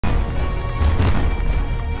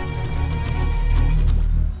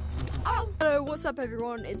Yo, what's up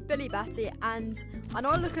everyone, it's Billy Batty, and I know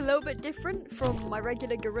I look a little bit different from my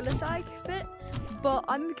regular gorilla sag fit, but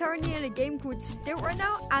I'm currently in a game called Stilt right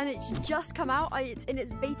now, and it's just come out. It's in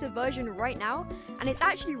its beta version right now, and it's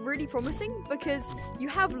actually really promising because you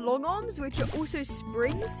have long arms, which are also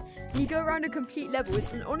springs, and you go around a complete level.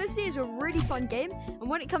 And honestly, it's a really fun game, and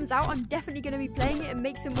when it comes out, I'm definitely going to be playing it and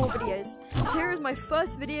make some more videos. So here is my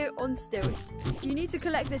first video on stilts. You need to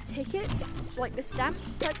collect the tickets, it's like the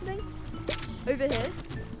stamps type thing, over here.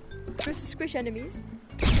 Supposed to squish enemies.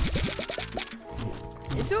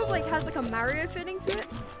 It sort of like has like a Mario feeling to it,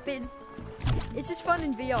 but it's just fun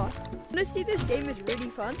in VR. Honestly, this game is really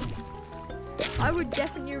fun. I would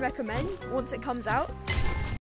definitely recommend once it comes out.